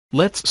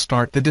Let's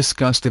start the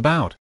discussed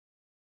about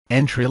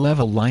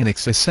Entry-Level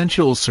Linux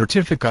Essentials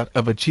Certificate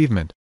of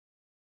Achievement.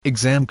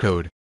 Exam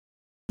Code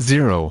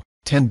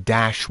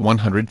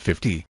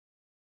 010-150.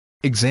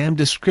 Exam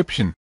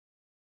Description: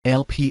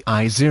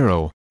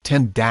 LPI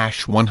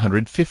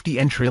 010-150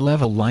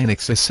 Entry-Level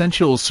Linux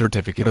Essentials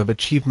Certificate of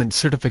Achievement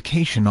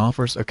certification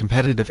offers a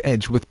competitive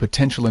edge with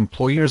potential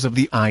employers of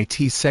the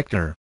IT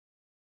sector.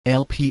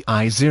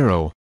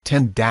 LPI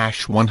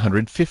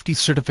 010-150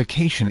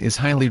 certification is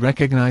highly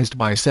recognized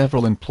by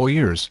several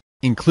employers,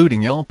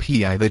 including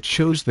LPI, that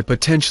shows the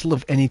potential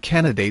of any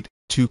candidate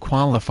to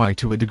qualify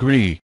to a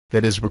degree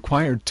that is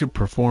required to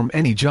perform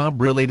any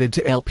job related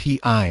to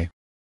LPI.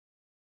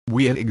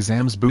 We at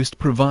ExamsBoost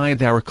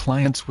provide our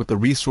clients with the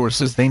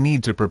resources they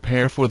need to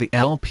prepare for the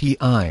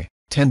LPI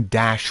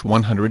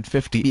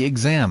 10-150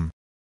 exam.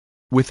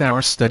 With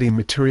our study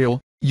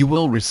material, you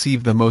will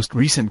receive the most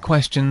recent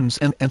questions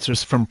and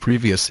answers from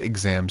previous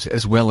exams,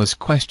 as well as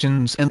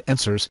questions and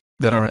answers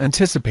that are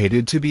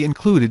anticipated to be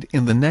included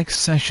in the next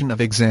session of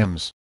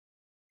exams.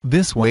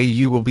 This way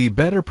you will be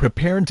better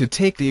prepared to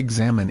take the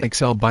exam and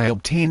excel by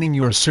obtaining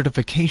your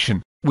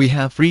certification. We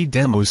have free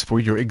demos for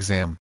your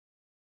exam.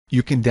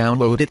 You can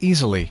download it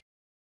easily.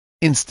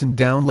 Instant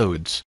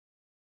downloads.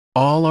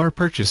 All our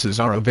purchases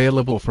are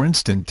available for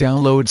instant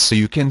downloads, so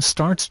you can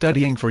start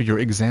studying for your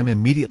exam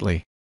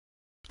immediately.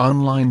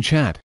 Online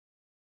chat.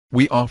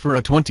 We offer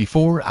a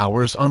 24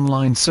 hours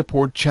online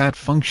support chat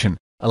function,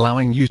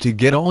 allowing you to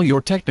get all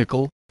your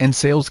technical and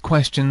sales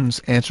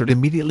questions answered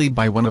immediately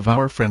by one of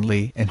our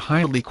friendly and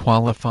highly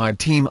qualified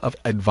team of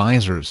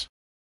advisors.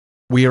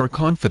 We are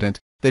confident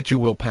that you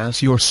will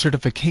pass your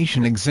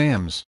certification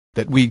exams,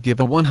 that we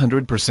give a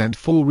 100%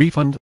 full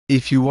refund.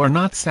 If you are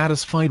not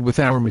satisfied with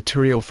our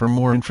material, for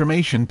more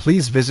information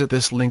please visit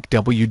this link: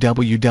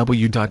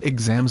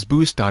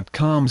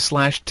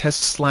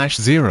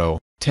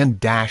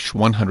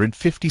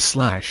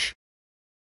 www.examsboost.com/test/010-150/